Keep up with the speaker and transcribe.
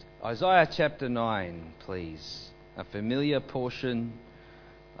Isaiah chapter 9, please. A familiar portion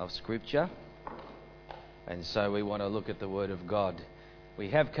of Scripture. And so we want to look at the Word of God.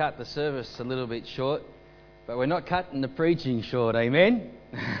 We have cut the service a little bit short, but we're not cutting the preaching short, amen?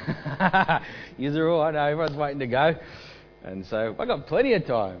 You're all right, everyone's waiting to go. And so I've got plenty of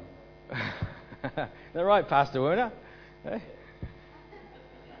time. Is that right, Pastor Werner?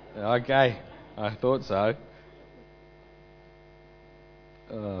 Okay, I thought so.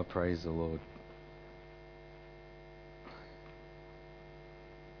 Oh, praise the Lord.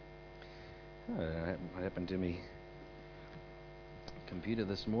 I don't know what happened to me computer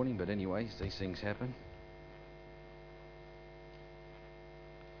this morning, but anyway, these things happen.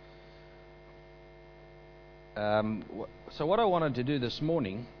 So what I wanted to do this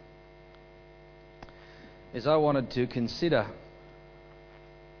morning is I wanted to consider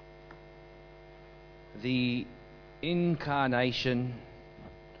the incarnation,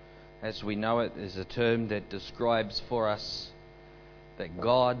 as we know it, is a term that describes for us that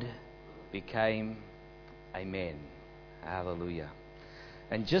God became a man. Hallelujah.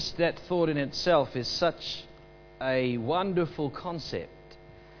 And just that thought in itself is such a wonderful concept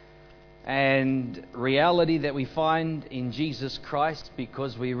and reality that we find in Jesus Christ,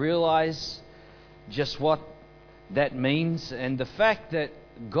 because we realize just what that means, and the fact that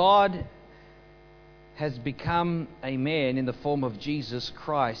God has become a man in the form of Jesus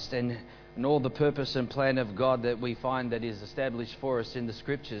Christ, and all the purpose and plan of God that we find that is established for us in the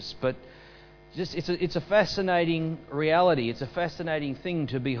Scriptures. But just it's a fascinating reality. It's a fascinating thing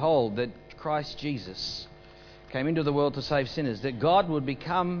to behold that Christ Jesus came into the world to save sinners, that God would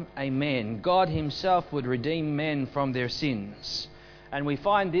become a man. God himself would redeem men from their sins. And we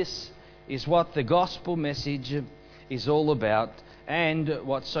find this is what the gospel message is all about, and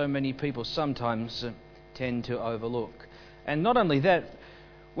what so many people sometimes tend to overlook. And not only that,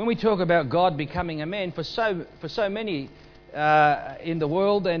 when we talk about God becoming a man, for so many in the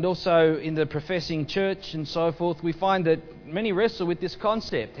world and also in the professing church and so forth, we find that many wrestle with this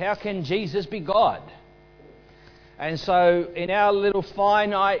concept. How can Jesus be God? And so in our little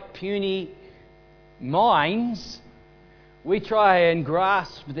finite, puny minds, we try and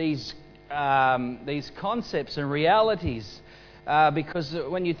grasp these concepts and realities, because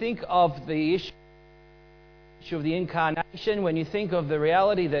when you think of the issue of the incarnation, when you think of the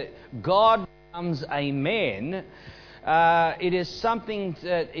reality that God becomes a man, it is something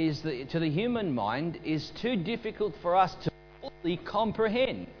that is to the human mind is too difficult for us to fully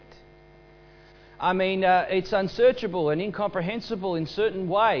comprehend. I mean, it's unsearchable and incomprehensible in certain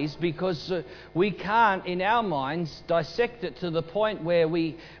ways, because we can't, in our minds, dissect it to the point where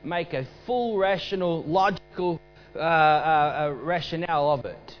we make a full, rational, logical rationale of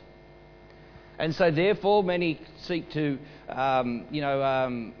it. And so, therefore, many seek to,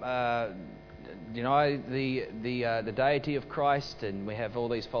 deny the deity of Christ, and we have all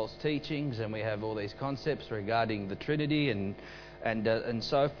these false teachings, and we have all these concepts regarding the Trinity and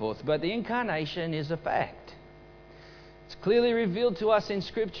so forth. But the incarnation is a fact. It's clearly revealed to us in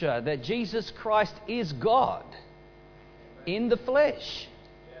Scripture that Jesus Christ is God in the flesh.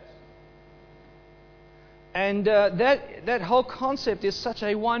 And that whole concept is such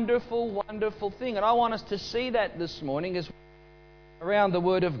a wonderful, wonderful thing. And I want us to see that this morning as around the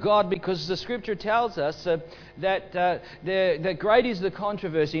Word of God, because the Scripture tells us that great is the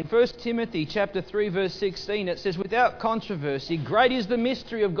controversy. In 1 Timothy chapter 3 verse 16, it says, without controversy, great is the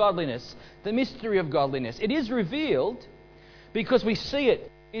mystery of godliness. The mystery of godliness. It is revealed because we see it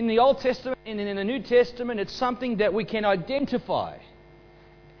in the Old Testament and in the New Testament. It's something that we can identify.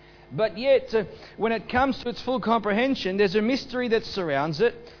 But yet, when it comes to its full comprehension, there's a mystery that surrounds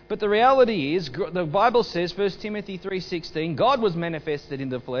it. But the reality is, the Bible says, 1 Timothy 3:16, God was manifested in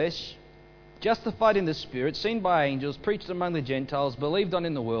the flesh, justified in the Spirit, seen by angels, preached among the Gentiles, believed on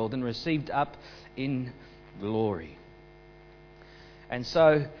in the world, and received up in glory. And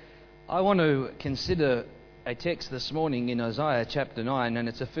so, I want to consider a text this morning in Isaiah chapter 9, and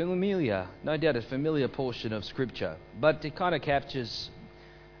it's a familiar, no doubt a familiar portion of Scripture, but it kind of captures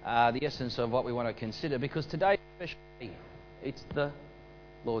the essence of what we want to consider, because today, especially, it's the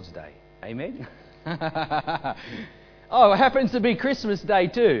Lord's Day. Amen? Oh, it happens to be Christmas Day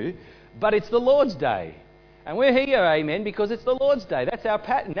too, but it's the Lord's Day. And we're here, amen, because it's the Lord's Day. That's our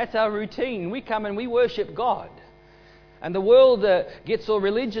pattern. That's our routine. We come and we worship God. And the world gets all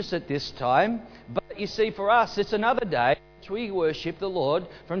religious at this time, but you see, for us, it's another day which we worship the Lord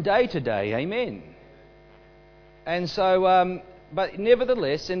from day to day. Amen. And so But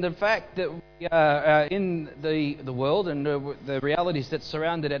nevertheless, in the fact that we are in the world and the realities that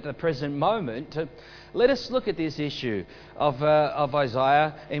surround it at the present moment, let us look at this issue of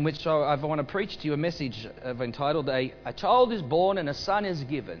Isaiah, in which I want to preach to you a message entitled, A Child is Born and a Son is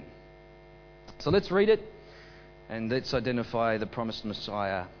Given. So let's read it, and let's identify the promised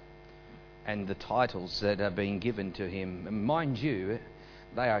Messiah and the titles that are being given to him. And mind you,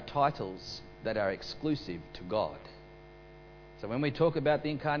 they are titles that are exclusive to God. So when we talk about the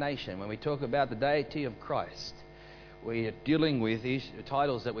incarnation, when we talk about the deity of Christ, we are dealing with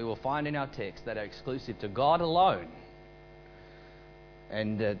titles that we will find in our text that are exclusive to God alone,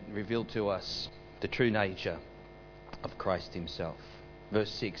 and reveal to us the true nature of Christ himself.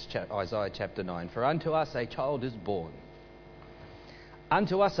 Verse 6, Isaiah chapter 9. For unto us a child is born,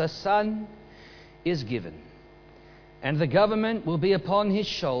 unto us a son is given, and the government will be upon his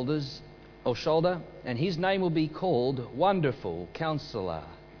shoulder, and his name will be called Wonderful Counselor,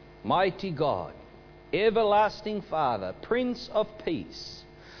 Mighty God, Everlasting Father, Prince of Peace.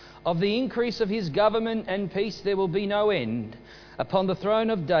 Of the increase of his government and peace there will be no end, upon the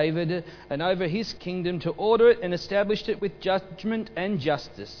throne of David and over his kingdom, to order it and establish it with judgment and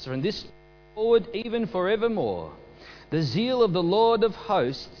justice, from this forward even forevermore. The zeal of the Lord of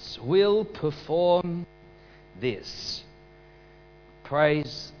hosts will perform this.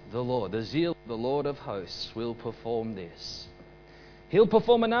 Praise the Lord. The zeal of the Lord of hosts will perform this. He'll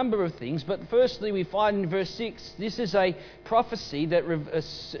perform a number of things, but firstly we find in verse 6, this is a prophecy that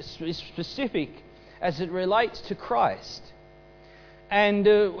is specific as it relates to Christ. And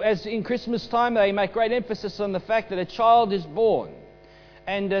as in Christmas time they make great emphasis on the fact that a child is born.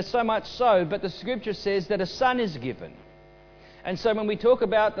 And so much so, but the scripture says that a son is given. And so when we talk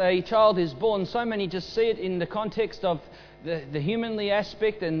about a child is born, so many just see it in the context of the humanly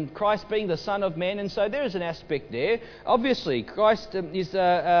aspect and Christ being the Son of Man. And so there is an aspect there. Obviously, Christ is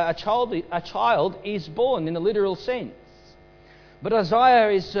a child is born in a literal sense. But Isaiah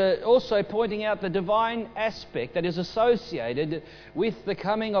is also pointing out the divine aspect that is associated with the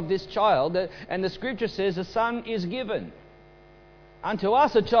coming of this child. And the scripture says a son is given. Unto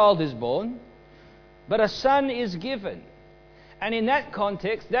us a child is born, but a son is given. And in that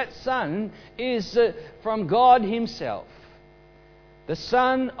context, that son is from God himself. The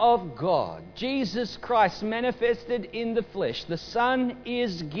Son of God, Jesus Christ manifested in the flesh. The Son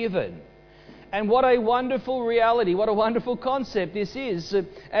is given. And what a wonderful reality, what a wonderful concept this is,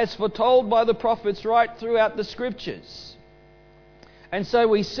 as foretold by the prophets right throughout the Scriptures. And so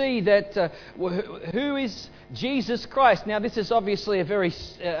we see that who is Jesus Christ? Now this is obviously a very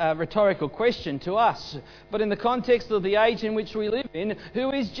rhetorical question to us, but in the context of the age in which we live in,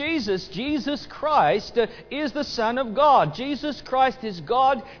 who is Jesus? Jesus Christ is the Son of God. Jesus Christ is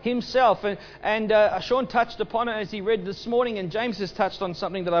God himself. And Sean touched upon it as he read this morning, and James has touched on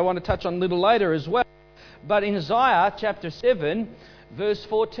something that I want to touch on a little later as well. But in Isaiah chapter 7, verse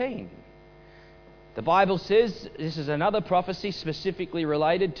 14, the Bible says, this is another prophecy specifically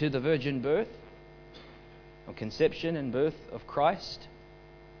related to the virgin birth, or conception and birth of Christ.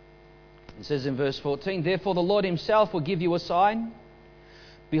 It says in verse 14, Therefore the Lord himself will give you a sign.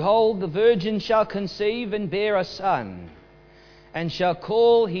 Behold, the virgin shall conceive and bear a son, and shall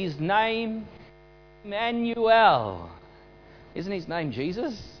call his name Emmanuel. Isn't his name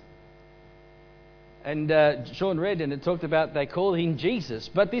Jesus? And Sean read and it talked about they call him Jesus.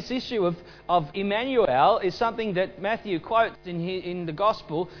 But this issue of Emmanuel is something that Matthew quotes in the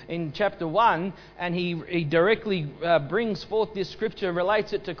Gospel in chapter 1. And he directly brings forth this scripture,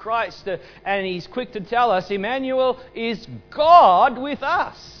 relates it to Christ. And he's quick to tell us Emmanuel is God with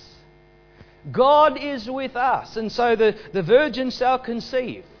us. God is with us. And so the virgin shall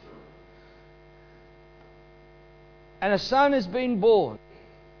conceive. And a son has been born.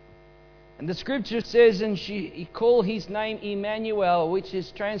 And the scripture says, and he called his name Emmanuel, which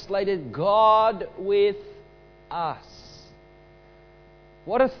is translated God with us.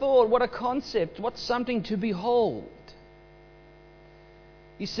 What a thought, what a concept, what something to behold.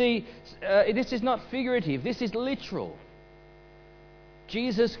 You see, this is not figurative, this is literal.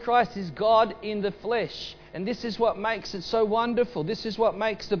 Jesus Christ is God in the flesh. And this is what makes it so wonderful. This is what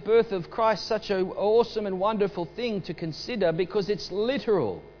makes the birth of Christ such an awesome and wonderful thing to consider, because it's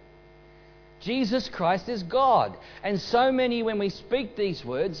literal. Jesus Christ is God. And so many, when we speak these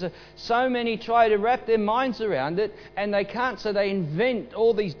words, so many try to wrap their minds around it, and they can't, so they invent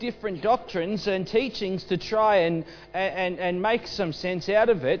all these different doctrines and teachings to try and make some sense out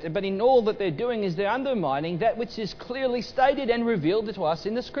of it. But in all that they're doing is they're undermining that which is clearly stated and revealed to us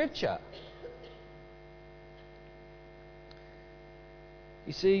in the Scripture.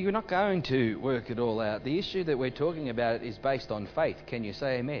 You see, you're not going to work it all out. The issue that we're talking about is based on faith. Can you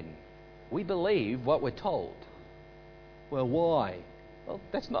say amen? We believe what we're told. Well, why? Well,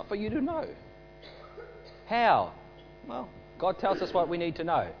 that's not for you to know. How? Well, God tells us what we need to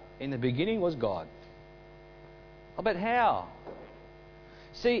know. In the beginning was God. Oh, but how?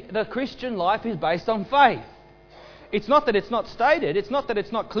 See, the Christian life is based on faith. It's not that it's not stated. It's not that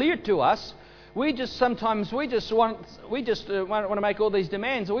it's not clear to us. We just want to make all these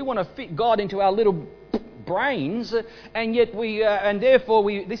demands. We want to fit God into our little brains, and yet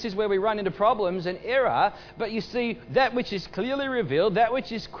this is where we run into problems and error. But you see, that which is clearly revealed, that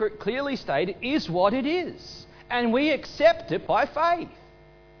which is clearly stated, is what it is, and we accept it by faith.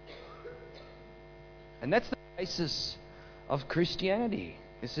 And that's the basis of Christianity.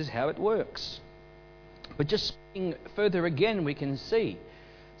 This is how it works. But just speaking further again, we can see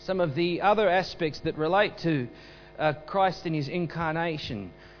some of the other aspects that relate to Christ in his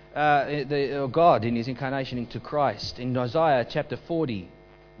incarnation, or God in his incarnation into Christ. In Isaiah chapter 40,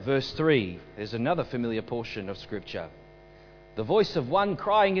 verse 3, there's another familiar portion of Scripture. The voice of one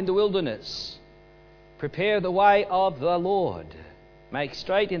crying in the wilderness, prepare the way of the Lord. Make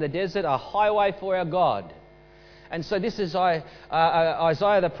straight in the desert a highway for our God. And so this is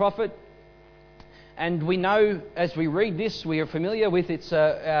Isaiah the prophet. And we know, as we read this, we are familiar with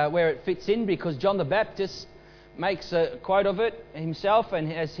where it fits in, because John the Baptist makes a quote of it himself,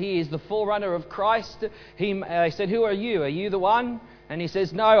 and as he is the forerunner of Christ, he said, "Who are you? Are you the one?" And he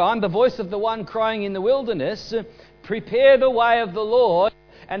says, "No, I'm the voice of the one crying in the wilderness, prepare the way of the Lord."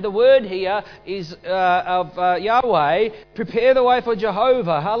 And the word here is of Yahweh, prepare the way for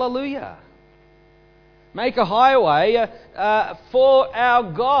Jehovah. Hallelujah. Make a highway for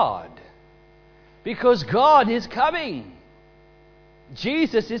our God. Because God is coming.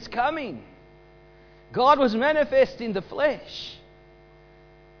 Jesus is coming. God was manifest in the flesh.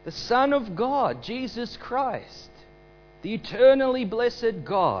 The Son of God, Jesus Christ, the eternally blessed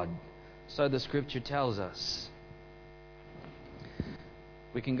God. So the Scripture tells us.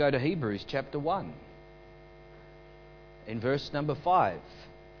 We can go to Hebrews chapter 1. In verse number 5.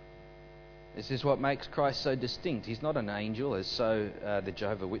 This is what makes Christ so distinct. He's not an angel, as the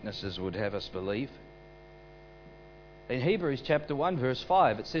Jehovah's Witnesses would have us believe. In Hebrews chapter 1, verse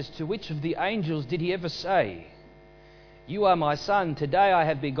 5, it says, "To which of the angels did he ever say, 'You are my son, today I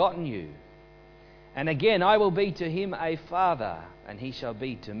have begotten you'? And again, I will be to him a father, and he shall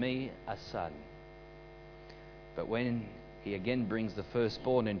be to me a son." But when he again brings the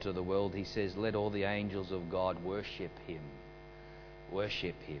firstborn into the world, he says, "Let all the angels of God worship him."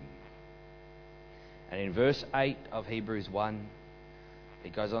 Worship him. And in verse 8 of Hebrews 1,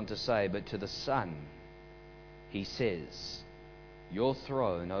 it goes on to say, "But to the Son, he says, 'Your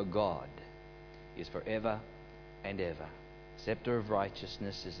throne, O God, is forever and ever. Scepter of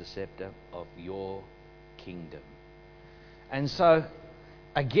righteousness is the scepter of your kingdom.'" And so,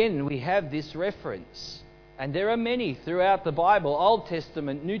 again, we have this reference. And there are many throughout the Bible, Old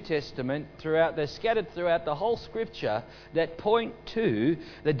Testament, New Testament, they're scattered throughout the whole Scripture, that point to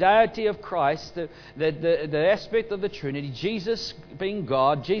the deity of Christ, the aspect of the Trinity, Jesus being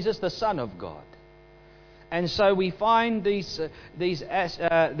God, Jesus the Son of God. And so we find these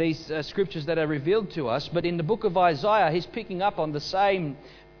Scriptures that are revealed to us, but in the book of Isaiah, he's picking up on the same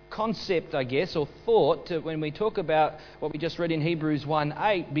concept, I guess, or thought when we talk about what we just read in Hebrews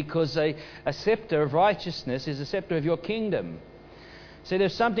 1:8, because a scepter of righteousness is a scepter of your kingdom. So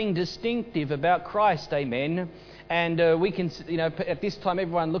there's something distinctive about Christ, amen. And we can, at this time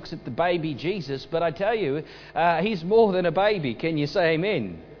everyone looks at the baby Jesus, but I tell you, he's more than a baby. Can you say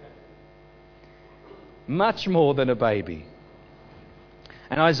amen? Much more than a baby.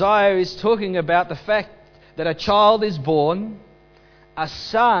 And Isaiah is talking about the fact that a child is born, a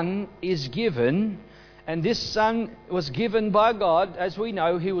son is given, and this son was given by God. As we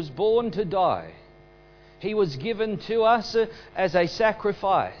know, he was born to die. He was given to us as a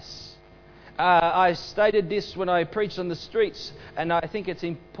sacrifice. I stated this when I preached on the streets, and I think it's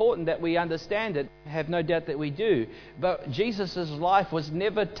important that we understand it. I have no doubt that we do. But Jesus' life was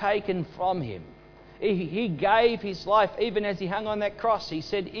never taken from him. He gave his life, even as he hung on that cross. He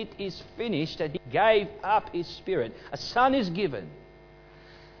said, "It is finished," and he gave up his spirit. A son is given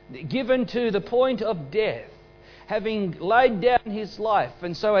to the point of death, having laid down his life.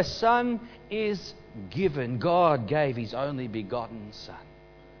 And so a son is given. God gave his only begotten Son.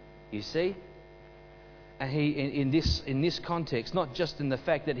 You see? And he, in this context, not just in the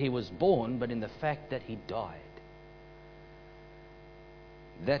fact that he was born, but in the fact that he died.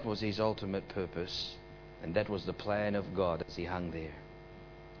 That was his ultimate purpose, and that was the plan of God as he hung there.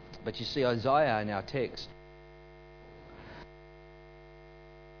 But you see, Isaiah in our text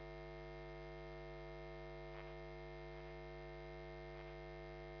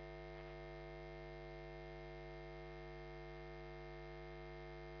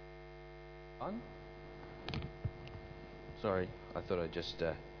on? Sorry, I thought I just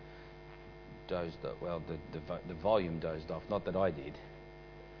dozed off. Well, the volume dozed off. Not that I did.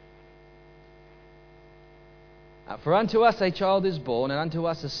 For unto us a child is born, and unto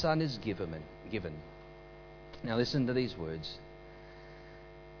us a son is given. Now listen to these words.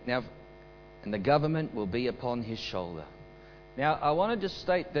 Now, and the government will be upon his shoulder. Now, I want to just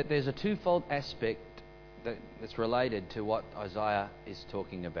state that there's a twofold aspect that's related to what Isaiah is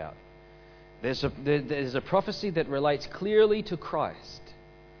talking about. There's a prophecy that relates clearly to Christ.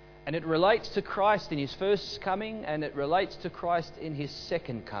 And it relates to Christ in his first coming, and it relates to Christ in his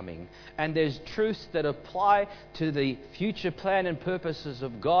second coming. And there's truths that apply to the future plan and purposes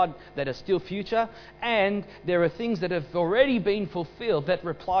of God that are still future. And there are things that have already been fulfilled that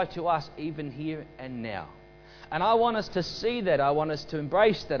reply to us even here and now. And I want us to see that. I want us to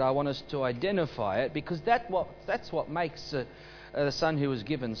embrace that. I want us to identify it, because that's what makes the Son who was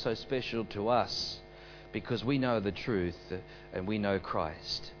given so special to us, because we know the truth and we know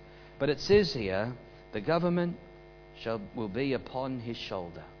Christ. But it says here, the government will be upon his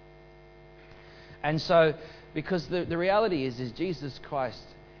shoulder. And so, because the reality is Jesus Christ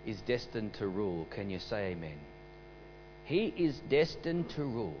is destined to rule. Can you say amen? He is destined to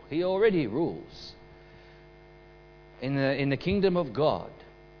rule. He already rules in the kingdom of God.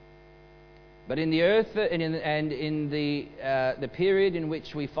 But in the earth and in the period in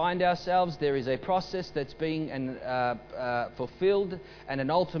which we find ourselves, there is a process that's being fulfilled, and an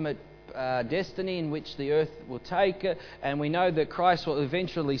ultimate destiny in which the earth will take. And we know that Christ will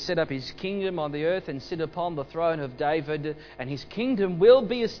eventually set up his kingdom on the earth and sit upon the throne of David, and his kingdom will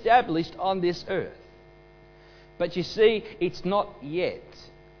be established on this earth. But you see, it's not yet,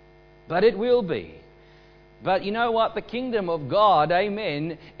 but it will be. But you know what? The kingdom of God,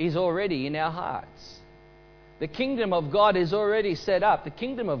 amen, is already in our hearts. The kingdom of God is already set up. The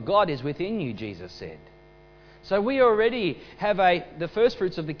kingdom of God is within you, Jesus said. So we already have the first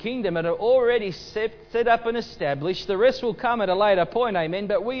fruits of the kingdom that are already set up and established. The rest will come at a later point, amen.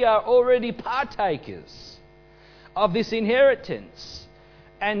 But we are already partakers of this inheritance.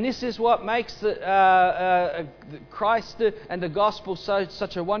 And this is what makes Christ and the gospel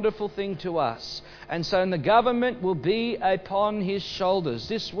such a wonderful thing to us. And so the government will be upon his shoulders.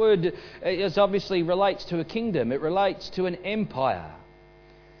 This word obviously relates to a kingdom. It relates to an empire.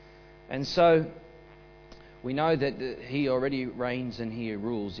 And so we know that he already reigns and he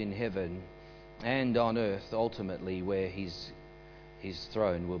rules in heaven and on earth, ultimately, where his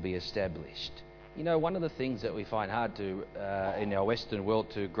throne will be established. You know, one of the things that we find hard to, in our Western world,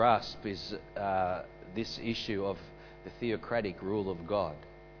 to grasp is this issue of the theocratic rule of God.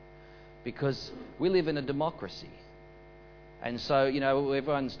 Because we live in a democracy. And so, you know,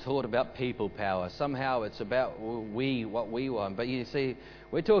 everyone's taught about people power. Somehow it's about what we want. But you see,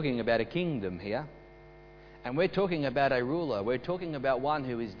 we're talking about a kingdom here. And we're talking about a ruler. We're talking about one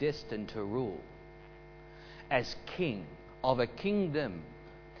who is destined to rule as king of a kingdom.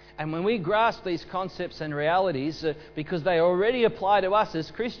 And when we grasp these concepts and realities, because they already apply to us as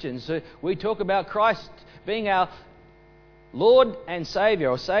Christians, we talk about Christ being our Lord and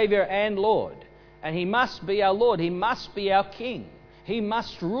Saviour, or Saviour and Lord. And he must be our Lord. He must be our King. He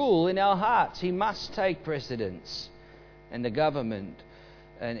must rule in our hearts. He must take precedence. And the government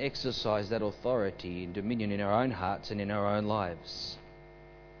and exercise that authority and dominion in our own hearts and in our own lives.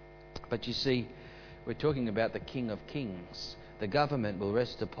 But you see, we're talking about the King of Kings. The government will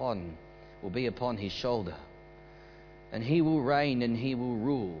be upon his shoulder. And he will reign and he will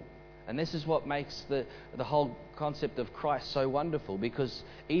rule. And this is what makes the whole concept of Christ so wonderful, because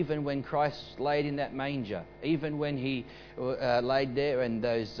even when Christ laid in that manger, even when he laid there, and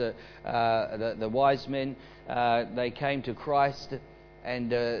those the wise men, they came to Christ, and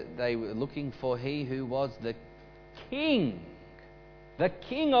they were looking for he who was the King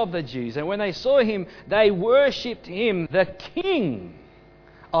of the Jews. And when they saw him, they worshipped him, the King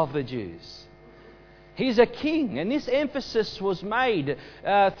of the Jews. He's a king, and this emphasis was made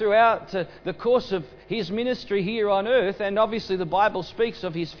throughout the course of his ministry here on earth, and obviously the Bible speaks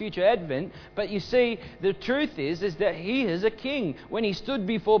of his future advent. But you see, the truth is that he is a king. When he stood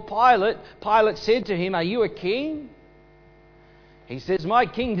before Pilate, Pilate said to him, "Are you a king?" He says, "My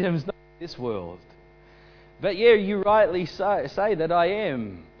kingdom's not this world." But yeah, you rightly say that I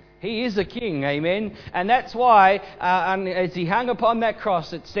am. He is a king, amen. And that's why, as he hung upon that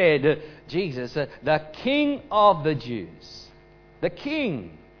cross, it said, Jesus, the King of the Jews. The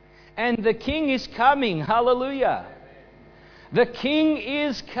King. And the King is coming. Hallelujah. The King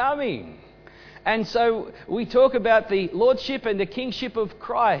is coming. And so we talk about the lordship and the kingship of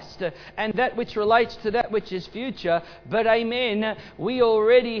Christ and that which relates to that which is future. But amen, we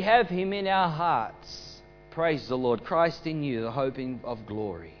already have him in our hearts. Praise the Lord. Christ in you, the hope of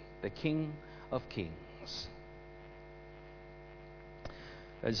glory, the King of kings.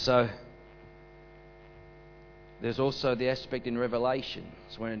 And so there's also the aspect in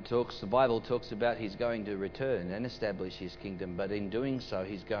Revelations when the Bible talks about he's going to return and establish his kingdom, but in doing so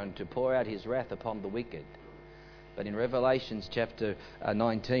he's going to pour out his wrath upon the wicked. But in Revelations chapter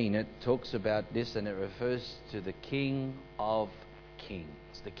 19 it talks about this, and it refers to the King of kings.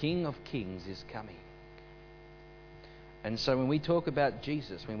 The King of kings is coming. And so when we talk about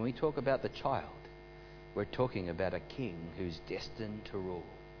Jesus, when we talk about the child, we're talking about a king who's destined to rule.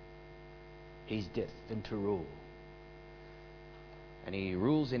 He's destined to rule. And he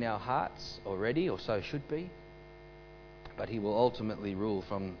rules in our hearts already, or so should be. But he will ultimately rule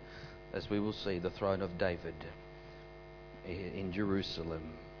from, as we will see, the throne of David in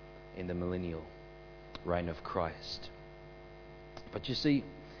Jerusalem in the millennial reign of Christ. But you see,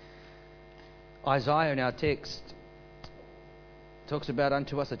 Isaiah in our text talks about,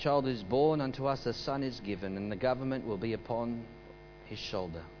 unto us a child is born, unto us a son is given, and the government will be upon his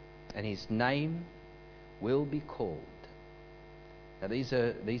shoulder, and his name will be called. Now these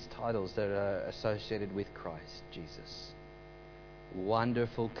are these titles that are associated with Christ Jesus.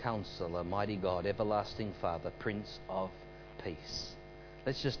 Wonderful Counselor, Mighty God, Everlasting Father, Prince of Peace.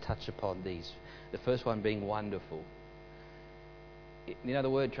 Let's just touch upon these. The first one being wonderful. You know, the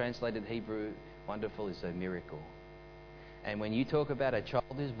word translated Hebrew, wonderful, is a miracle. And when you talk about a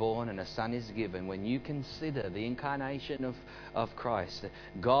child is born and a son is given, when you consider the incarnation of Christ,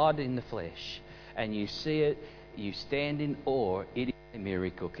 God in the flesh, and you see it, you stand in awe. It is a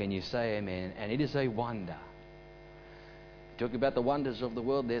miracle. Can you say amen? And it is a wonder. Talk about the wonders of the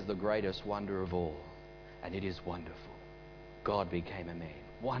world, there's the greatest wonder of all. And it is wonderful. God became a man.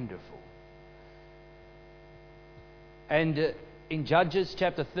 Wonderful. And in Judges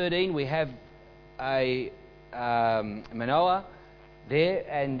chapter 13, we have a Manoah there,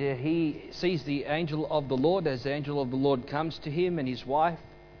 and he sees the angel of the Lord as the angel of the Lord comes to him and his wife.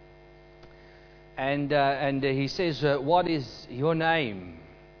 And he says, what is your name?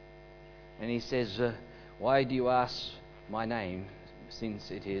 And he says, why do you ask my name,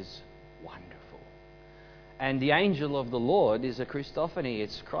 since it is wonderful? And the angel of the Lord is a Christophany.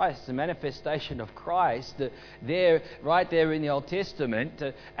 It's Christ, the manifestation of Christ there, right there in the Old Testament.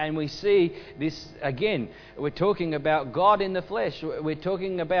 And we see this again. We're talking about God in the flesh. We're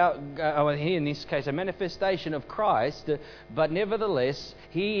talking about, here in this case, a manifestation of Christ. But nevertheless,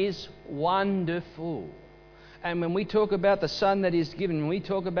 he is wonderful. And when we talk about the Son that is given, when we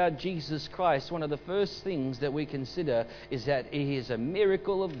talk about Jesus Christ, one of the first things that we consider is that he is a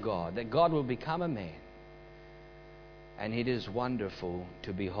miracle of God, that God will become a man. And it is wonderful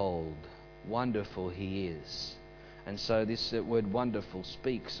to behold. Wonderful he is. And so this word wonderful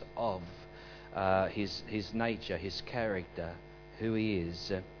speaks of his nature, his character, who he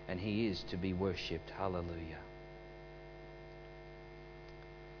is, and he is to be worshipped. Hallelujah.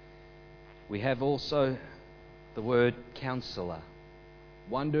 We have also the word Counselor.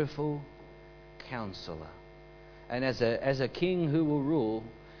 Wonderful Counselor. And as a king who will rule,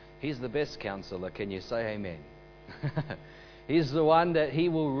 he's the best counselor. Can you say amen? He's the one that he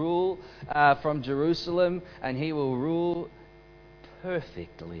will rule from Jerusalem, and he will rule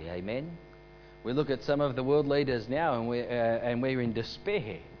perfectly. Amen. We look at some of the world leaders now, and we're in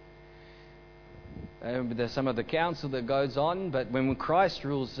despair. There's some of the counsel that goes on, but when Christ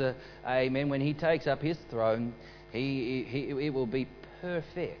rules, amen, when he takes up his throne, it will be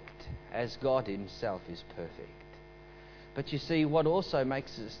perfect as God himself is perfect. But you see, what also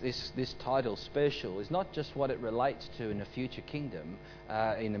makes this title special is not just what it relates to in a future kingdom,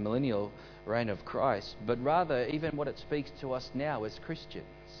 in the millennial reign of Christ, but rather even what it speaks to us now as Christians.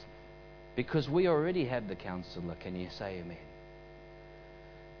 Because we already have the Counselor. Can you say amen?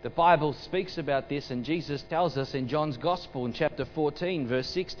 The Bible speaks about this, and Jesus tells us in John's Gospel in chapter 14, verse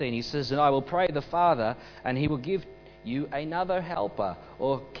 16, he says, and I will pray the Father, and he will give you another helper,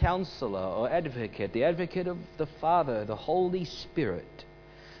 or counselor, or advocate, the advocate of the Father, the Holy Spirit,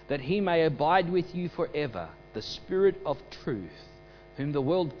 that he may abide with you forever, the Spirit of truth, whom the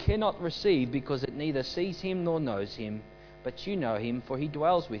world cannot receive, because it neither sees him nor knows him, but you know him, for he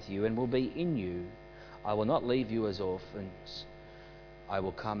dwells with you and will be in you. I will not leave you as orphans. I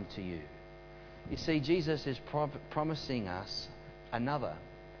will come to you. You see, Jesus is promising us another.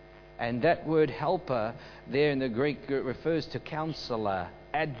 And that word helper there in the Greek refers to counselor,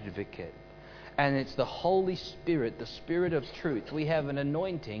 advocate. And it's the Holy Spirit, the Spirit of truth. We have an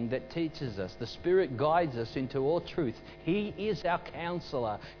anointing that teaches us. The Spirit guides us into all truth. He is our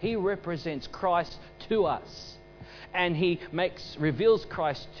counselor. He represents Christ to us. And He reveals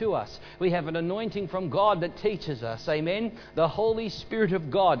Christ to us. We have an anointing from God that teaches us. Amen? The Holy Spirit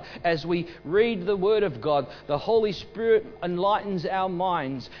of God. As we read the Word of God, the Holy Spirit enlightens our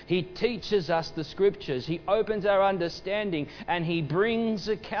minds. He teaches us the Scriptures. He opens our understanding, and He brings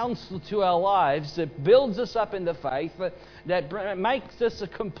a counsel to our lives that builds us up in the faith, that makes us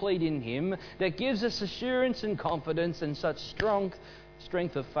complete in Him, that gives us assurance and confidence and such strength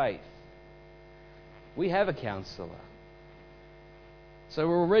of faith. We have a counselor. So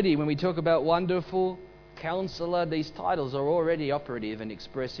already when we talk about wonderful counselor, these titles are already operative and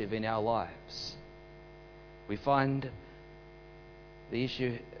expressive in our lives. We find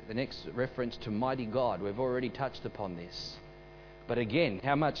the next reference to mighty God. We've already touched upon this. But again,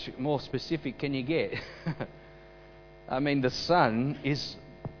 how much more specific can you get? I mean, the Son is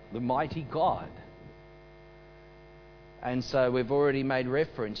the mighty God. And so we've already made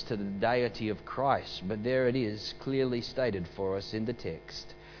reference to the deity of Christ, but there it is, clearly stated for us in the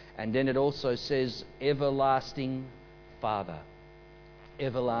text. And then it also says, everlasting Father.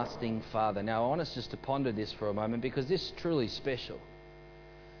 Everlasting Father. Now I want us just to ponder this for a moment, because this is truly special.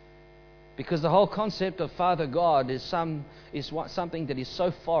 Because the whole concept of Father God is something that is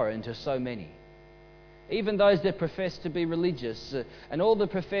so foreign to so many. Even those that profess to be religious, and all the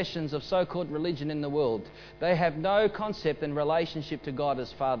professions of so-called religion in the world, they have no concept and relationship to God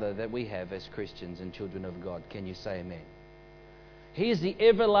as Father that we have as Christians and children of God. Can you say amen? He is the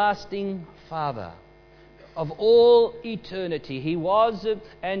everlasting Father of all eternity. He was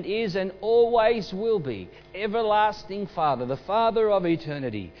and is and always will be everlasting Father, the Father of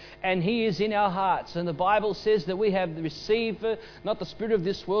eternity. And He is in our hearts. And the Bible says that we have received not the spirit of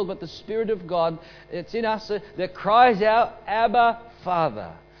this world, but the Spirit of God that's in us that cries out, Abba,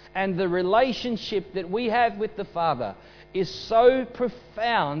 Father. And the relationship that we have with the Father is so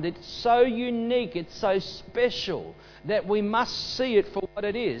profound, it's so unique, it's so special that we must see it for what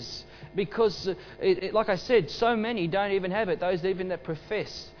it is. Because, like I said, so many don't even have it, those even that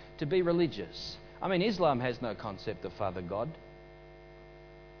profess to be religious. I mean, Islam has no concept of Father God.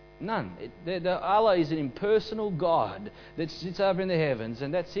 None. Allah is an impersonal God that sits over in the heavens,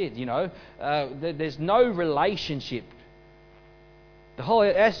 and that's it, There's no relationship. The whole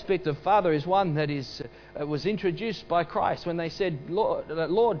aspect of Father is one that was introduced by Christ when they said,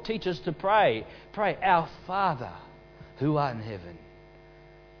 Lord, teach us to pray. Pray, our Father who art in heaven.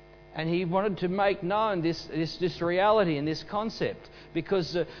 And He wanted to make known this reality and this concept,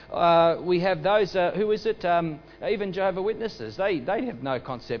 because we have those, even Jehovah's Witnesses, they have no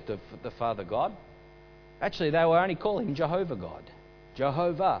concept of the Father God. Actually, they were only calling Him Jehovah God.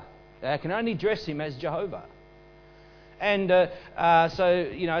 Jehovah. They can only address Him as Jehovah. And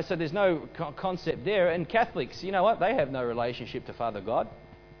so there's no concept there. And Catholics, you know what? They have no relationship to Father God.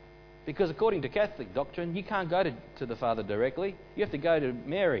 Because according to Catholic doctrine, you can't go to the Father directly. You have to go to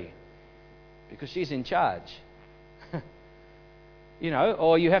Mary, because she's in charge.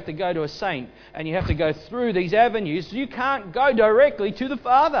 Or you have to go to a saint, and you have to go through these avenues. You can't go directly to the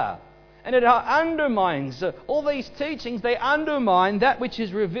Father. And it undermines all these teachings. They undermine that which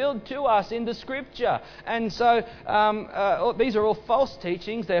is revealed to us in the Scripture. And so these are all false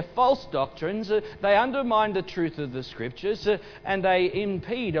teachings. They're false doctrines. They undermine the truth of the Scriptures, and they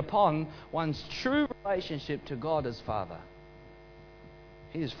impede upon one's true relationship to God as Father.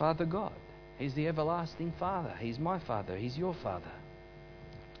 He is Father God. He's the everlasting Father. He's my Father. He's your Father.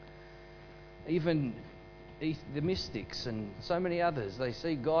 Even the mystics and so many others, they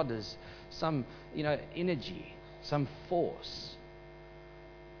see God as some, energy, some force.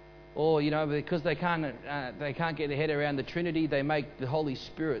 Or, because they can't get their head around the Trinity, they make the Holy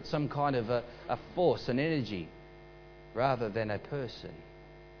Spirit some kind of a force, an energy, rather than a person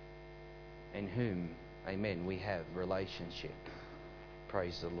in whom, amen, we have relationship.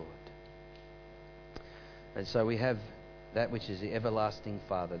 Praise the Lord. And so we have that which is the everlasting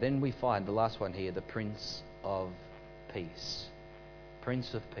Father. Then we find the last one here, the Prince of Peace.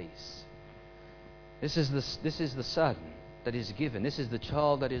 Prince of Peace. This is the Son that is given. This is the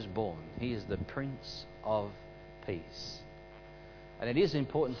child that is born. He is the Prince of Peace. And it is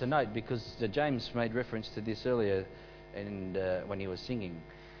important to note, because James made reference to this earlier, and when he was singing,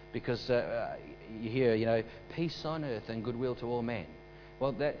 because you hear, peace on earth and goodwill to all men.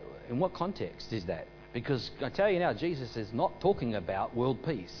 Well, in what context is that? Because I tell you now, Jesus is not talking about world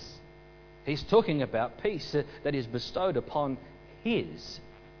peace. He's talking about peace that is bestowed upon His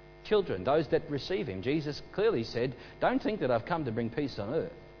children, those that receive Him. Jesus clearly said, don't think that I've come to bring peace on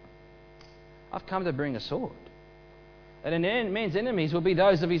earth. I've come to bring a sword. And a man's enemies will be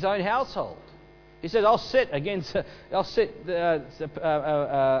those of his own household. He says, I'll set the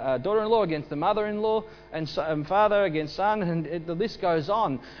daughter-in-law against the mother-in-law, and father against son, and the list goes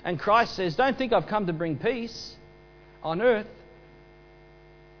on. And Christ says, don't think I've come to bring peace on earth.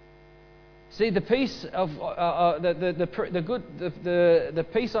 See, the peace of the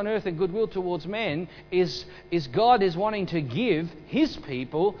peace on earth and goodwill towards men is God is wanting to give His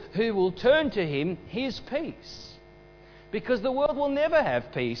people who will turn to Him His peace. Because the world will never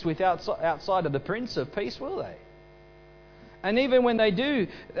have peace outside of the Prince of Peace, will they? And even when they do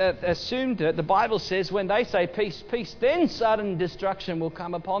assume that, the Bible says when they say peace, peace, then sudden destruction will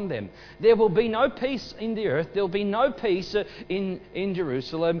come upon them. There will be no peace in the earth. There will be no peace in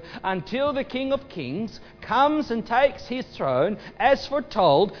Jerusalem until the King of Kings comes and takes his throne, as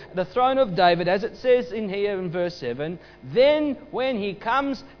foretold, the throne of David, as it says in here in verse 7. Then when he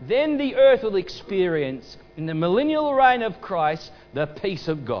comes, then the earth will experience, in the millennial reign of Christ, the peace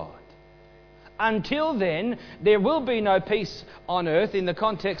of God. Until then, there will be no peace on earth in the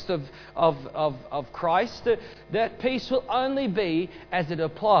context of Christ. That peace will only be as it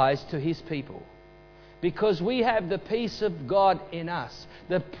applies to His people. Because we have the peace of God in us,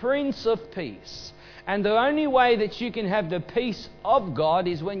 the Prince of Peace. And the only way that you can have the peace of God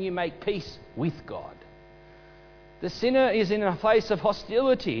is when you make peace with God. The sinner is in a place of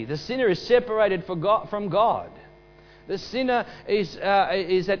hostility. The sinner is separated from God. The sinner is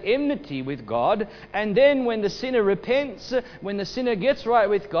at enmity with God, and then when the sinner repents, when the sinner gets right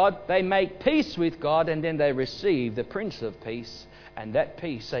with God, they make peace with God, and then they receive the Prince of Peace. And that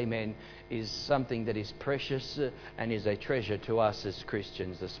peace, amen, is something that is precious and is a treasure to us as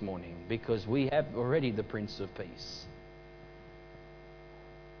Christians this morning, because we have already the Prince of Peace.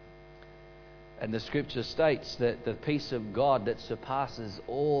 And the Scripture states that the peace of God that surpasses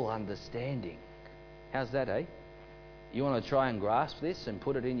all understanding. How's that, eh? You want to try and grasp this and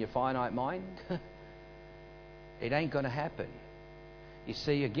put it in your finite mind? It ain't going to happen. You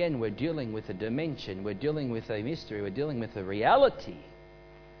see, again, we're dealing with a dimension, we're dealing with a mystery, we're dealing with a reality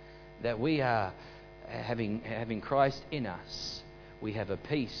that we are having Christ in us. We have a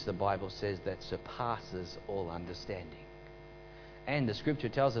peace, the Bible says, that surpasses all understanding. And the Scripture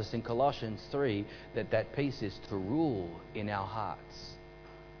tells us in Colossians 3 that peace is to rule in our hearts.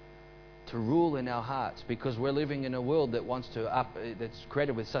 To rule in our hearts, because we're living in a world that that's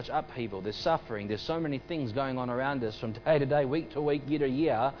created with such upheaval. There's suffering. There's so many things going on around us from day to day, week to week, year to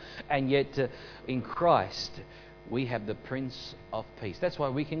year, and yet in Christ we have the Prince of Peace. That's why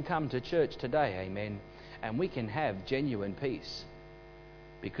we can come to church today, amen, and we can have genuine peace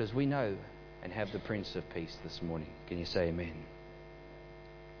because we know and have the Prince of Peace this morning. Can you say amen?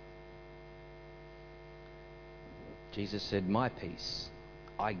 Jesus said, "My peace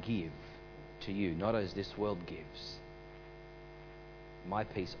I give to you, not as this world gives. My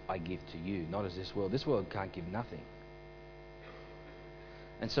peace I give to you, not as this world. This world can't give nothing."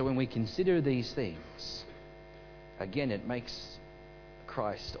 And so when we consider these things, again, it makes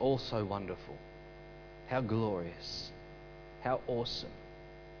Christ all so wonderful. How glorious. How awesome.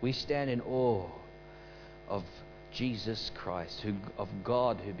 We stand in awe of Jesus Christ, of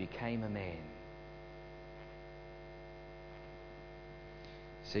God who became a man.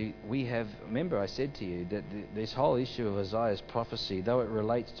 See, remember I said to you that this whole issue of Isaiah's prophecy, though it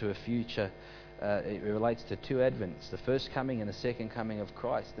relates to a future, it relates to two advents, the first coming and the second coming of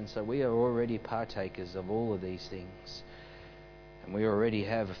Christ. And so we are already partakers of all of these things. And we already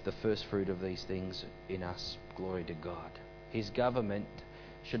have the first fruit of these things in us. Glory to God. His government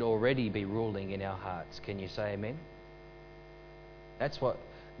should already be ruling in our hearts. Can you say amen? That's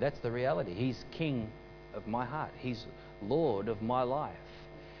the reality. He's King of my heart. He's Lord of my life.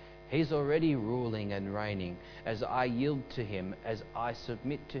 He's already ruling and reigning as I yield to Him, as I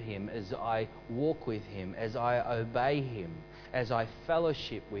submit to Him, as I walk with Him, as I obey Him, as I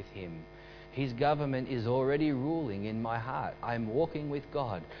fellowship with Him. His government is already ruling in my heart. I'm walking with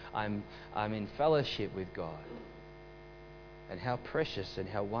God. I'm in fellowship with God. And how precious and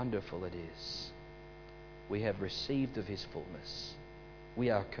how wonderful it is. We have received of His fullness. We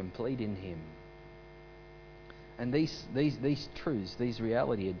are complete in Him. And these truths, these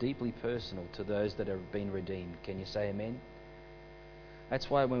reality are deeply personal to those that have been redeemed. Can you say amen? That's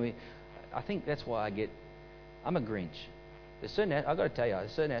why I'm a Grinch. I've got to tell you,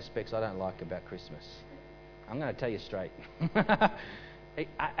 there's certain aspects I don't like about Christmas. I'm going to tell you straight. It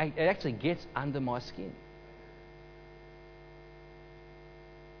actually gets under my skin.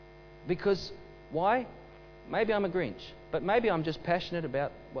 Because, why? Maybe I'm a Grinch, but maybe I'm just passionate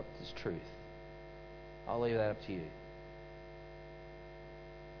about what is truth. I'll leave that up to you.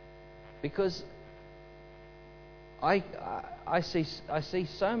 Because I see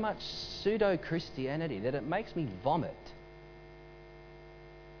so much pseudo-Christianity that it makes me vomit.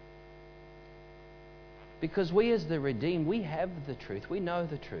 Because we as the redeemed, we have the truth. We know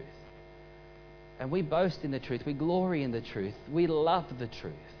the truth. And we boast in the truth. We glory in the truth. We love the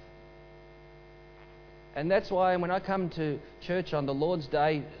truth. And that's why when I come to church on the Lord's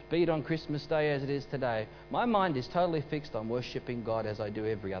Day, be it on Christmas Day as it is today, my mind is totally fixed on worshipping God as I do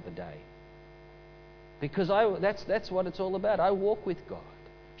every other day. Because that's what it's all about. I walk with God.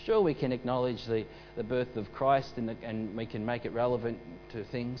 Sure, we can acknowledge the birth of Christ and we can make it relevant to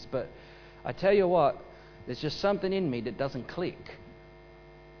things, but I tell you what, there's just something in me that doesn't click.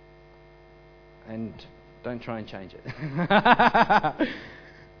 And don't try and change it.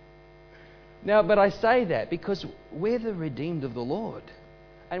 Now, but I say that because we're the redeemed of the Lord.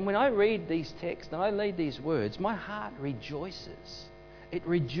 And when I read these texts and I read these words, my heart rejoices. It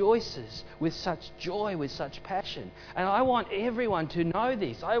rejoices with such joy, with such passion. And I want everyone to know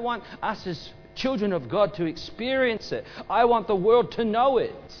this. I want us as children of God to experience it. I want the world to know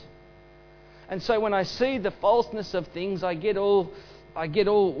it. And so when I see the falseness of things, I get all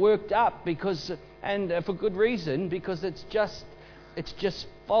worked up and for good reason, because it's just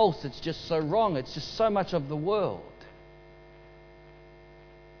false. It's just so wrong. It's just so much of the world.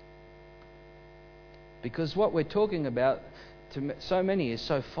 Because what we're talking about to so many is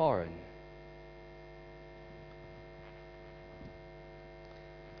so foreign.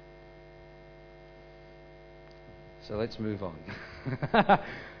 So let's move on.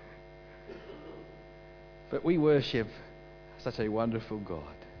 But we worship such a wonderful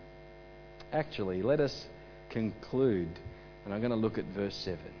God. Actually, let us conclude, and I'm going to look at verse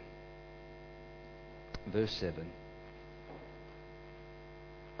 7. Verse 7.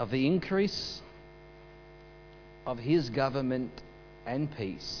 Of the increase of his government and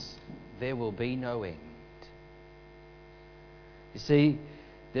peace, there will be no end. You see,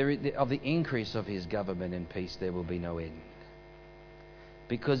 of the increase of his government and peace, there will be no end.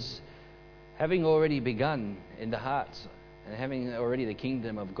 Because having already begun in the hearts and having already the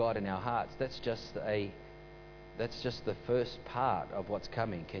kingdom of God in our hearts, that's just the first part of what's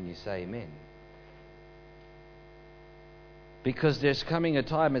coming. Can you say amen? Because there's coming a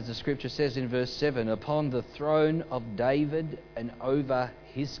time, as the scripture says in verse 7, upon the throne of David and over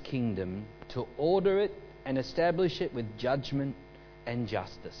his kingdom, to order it and establish it with judgment and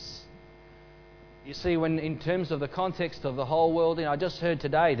justice. You see, when in terms of the context of the whole world, I just heard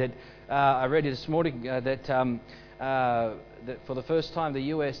today that I read it this morning that for the first time the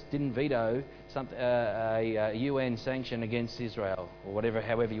US didn't veto a UN sanction against Israel, or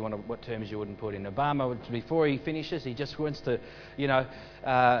however you want to, what terms you wouldn't put in. Obama, before he finishes, he just wants to,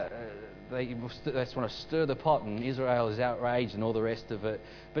 they just want to stir the pot, and Israel is outraged and all the rest of it.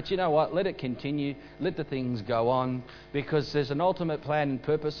 But you know what? Let it continue. Let the things go on, because there's an ultimate plan and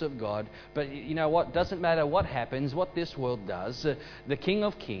purpose of God. But you know what? Doesn't matter what happens, what this world does. The King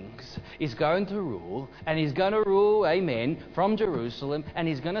of Kings is going to rule, and he's going to rule, amen, from Jerusalem, and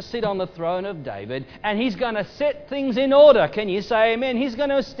he's going to sit on the throne of David, and he's going to set things in order. Can you say amen? He's going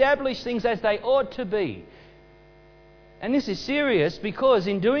to establish things as they ought to be. And this is serious, because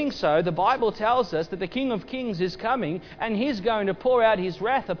in doing so, the Bible tells us that the King of Kings is coming, and he's going to pour out his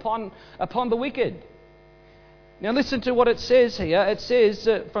wrath upon the wicked. Now listen to what it says here. It says,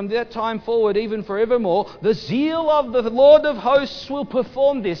 from that time forward, even forevermore, the zeal of the Lord of hosts will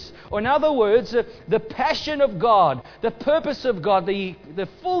perform this. Or in other words, the passion of God, the purpose of God, the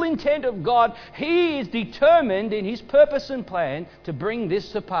full intent of God, he is determined in his purpose and plan to bring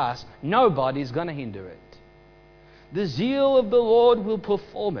this to pass. Nobody's going to hinder it. The zeal of the Lord will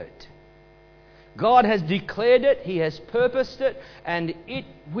perform it. God has declared it, he has purposed it, and it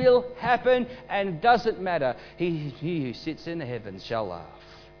will happen, and it doesn't matter. He who sits in the heavens shall laugh.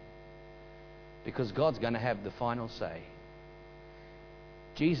 Because God's going to have the final say.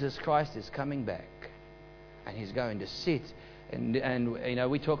 Jesus Christ is coming back, and he's going to sit. And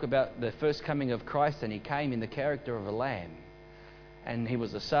we talk about the first coming of Christ, and he came in the character of a lamb. And he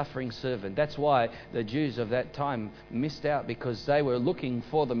was a suffering servant. That's why the Jews of that time missed out, because they were looking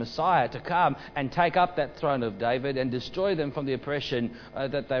for the Messiah to come and take up that throne of David and destroy them from the oppression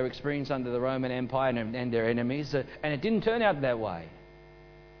that they were experiencing under the Roman Empire and their enemies. And it didn't turn out that way.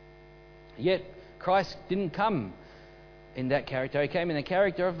 Yet Christ didn't come in that character. He came in the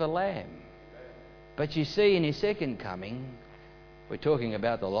character of the Lamb. But you see, in his second coming, we're talking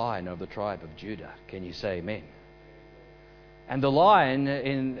about the Lion of the tribe of Judah. Can you say amen? And the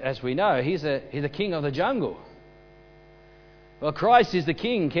lion, as we know, he's a king of the jungle. Well, Christ is the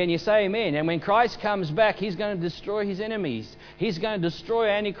King. Can you say amen? And when Christ comes back, He's going to destroy His enemies. He's going to destroy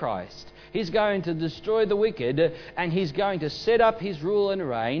Antichrist. He's going to destroy the wicked, and He's going to set up His rule and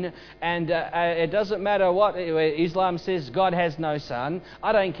reign. And it doesn't matter what Islam says, God has no son.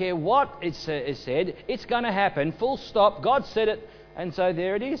 I don't care what is said. It's going to happen. Full stop. God said it, and so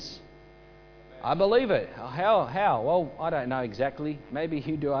there it is. I believe it. How? Well, I don't know exactly. Maybe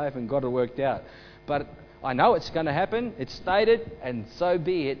you do. I haven't got it worked out. But I know it's going to happen. It's stated, and so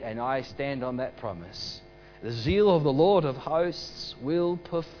be it. And I stand on that promise. The zeal of the Lord of hosts will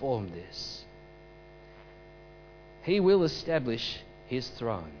perform this. He will establish His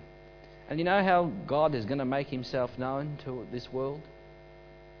throne. And you know how God is going to make Himself known to this world?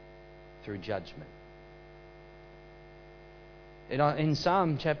 Through judgment. In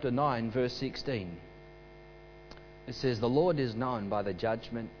Psalm chapter 9, verse 16, it says, "The Lord is known by the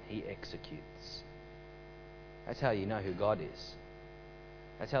judgment He executes." That's how you know who God is.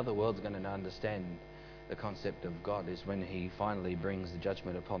 That's how the world's going to understand the concept of God, is when He finally brings the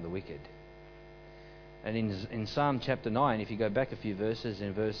judgment upon the wicked. And in Psalm chapter 9, if you go back a few verses,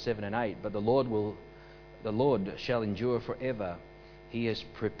 in verse 7 and 8, "But the Lord shall endure forever. He has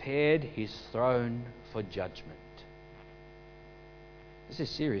prepared His throne for judgment." This is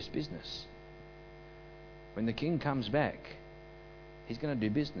serious business. When the King comes back, He's going to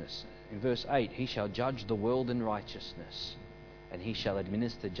do business. In verse 8, "He shall judge the world in righteousness, and He shall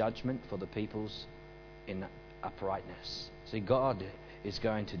administer judgment for the peoples in uprightness." See, God is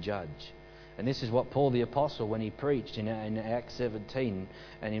going to judge. And this is what Paul the Apostle, when he preached in Acts 17,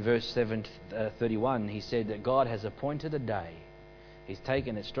 and in verse 31, he said that God has appointed a day. He's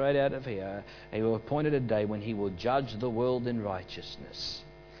taken it straight out of here. He will appoint a day when He will judge the world in righteousness,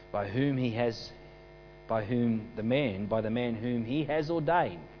 by the man whom He has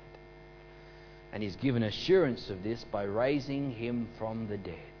ordained. And He's given assurance of this by raising Him from the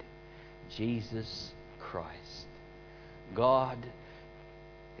dead, Jesus Christ. God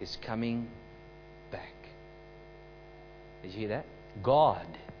is coming back. Did you hear that? God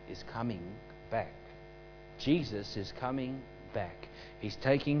is coming back. Jesus is coming back. He's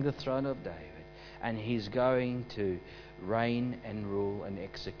taking the throne of David, and He's going to reign and rule and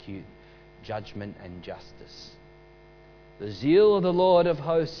execute judgment and justice. The zeal of the Lord of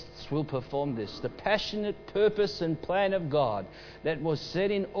hosts will perform this. The passionate purpose and plan of God that was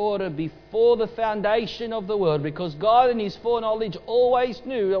set in order before the foundation of the world, because God in His foreknowledge always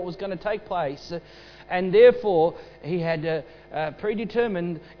knew what was going to take place, and therefore He had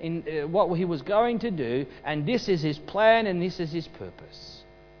predetermined in what He was going to do, and this is His plan and this is His purpose.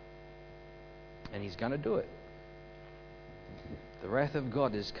 And He's going to do it. The wrath of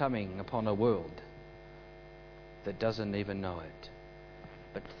God is coming upon a world that doesn't even know it.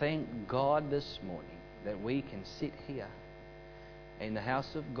 But thank God this morning that we can sit here in the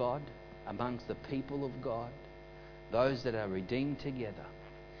house of God, amongst the people of God, those that are redeemed together,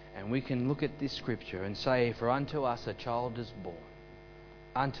 and we can look at this scripture and say, "For unto us a child is born,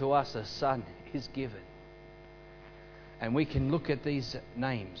 unto us a son is given." And we can look at these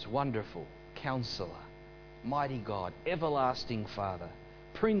names: Wonderful, Counselor, Mighty God, Everlasting Father,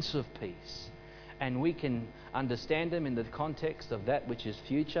 Prince of Peace. And we can understand them in the context of that which is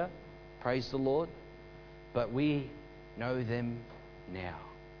future. Praise the Lord. But we know them now.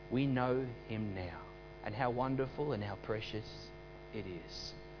 We know Him now. And how wonderful and how precious it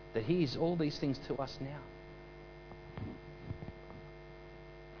is that He is all these things to us now.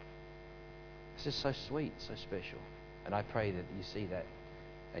 It's just so sweet, so special. And I pray that you see that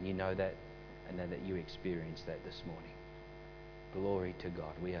and you know that, and that you experience that this morning. Glory to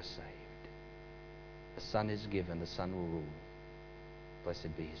God. We are saved. The Son is given, the Son will rule.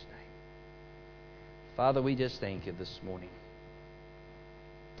 Blessed be His name. Father, we just thank You this morning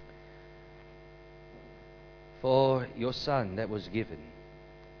for Your Son that was given.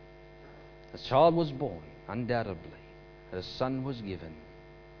 A child was born, undoubtedly. A Son was given.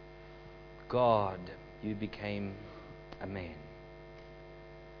 God, You became a man.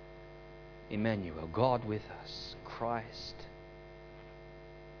 Emmanuel, God with us. Christ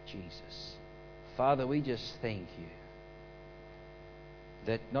Jesus. Father, we just thank You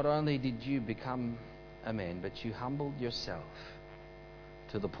that not only did You become a man, but You humbled Yourself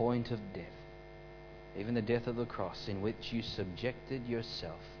to the point of death, even the death of the cross, in which You subjected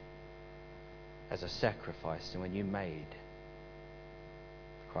Yourself as a sacrifice, and when You made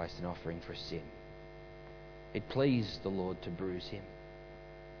Christ an offering for sin. It pleased the Lord to bruise Him.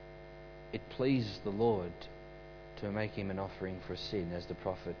 It pleased the Lord to make Him an offering for sin, as the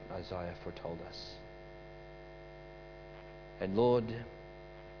prophet Isaiah foretold us. And Lord,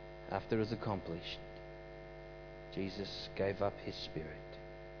 after it was accomplished, Jesus gave up his spirit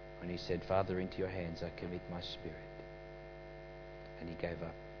when he said, Father, into your hands I commit my spirit. And he gave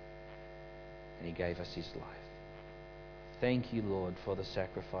up. And he gave us his life. Thank you, Lord, for the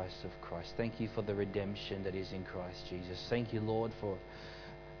sacrifice of Christ. Thank you for the redemption that is in Christ Jesus. Thank you, Lord, for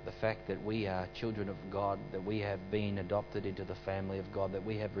the fact that we are children of God, that we have been adopted into the family of God, that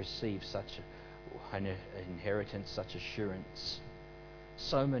we have received such an inheritance, such assurance.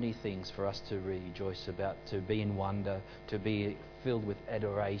 So many things for us to rejoice about, to be in wonder, to be filled with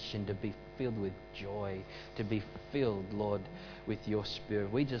adoration, to be filled with joy, to be filled, Lord, with your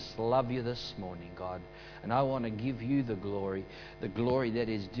Spirit. We just love you this morning, God. And I want to give you the glory that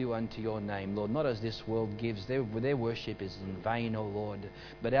is due unto your name, Lord. Not as this world gives. Their worship is in vain, O Lord.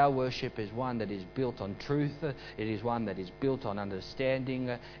 But our worship is one that is built on truth. It is one that is built on understanding.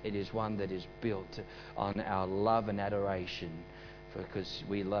 It is one that is built on our love and adoration. Because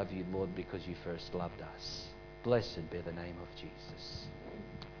we love you, Lord, because you first loved us. Blessed be the name of Jesus.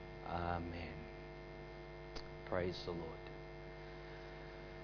 Amen. Praise the Lord.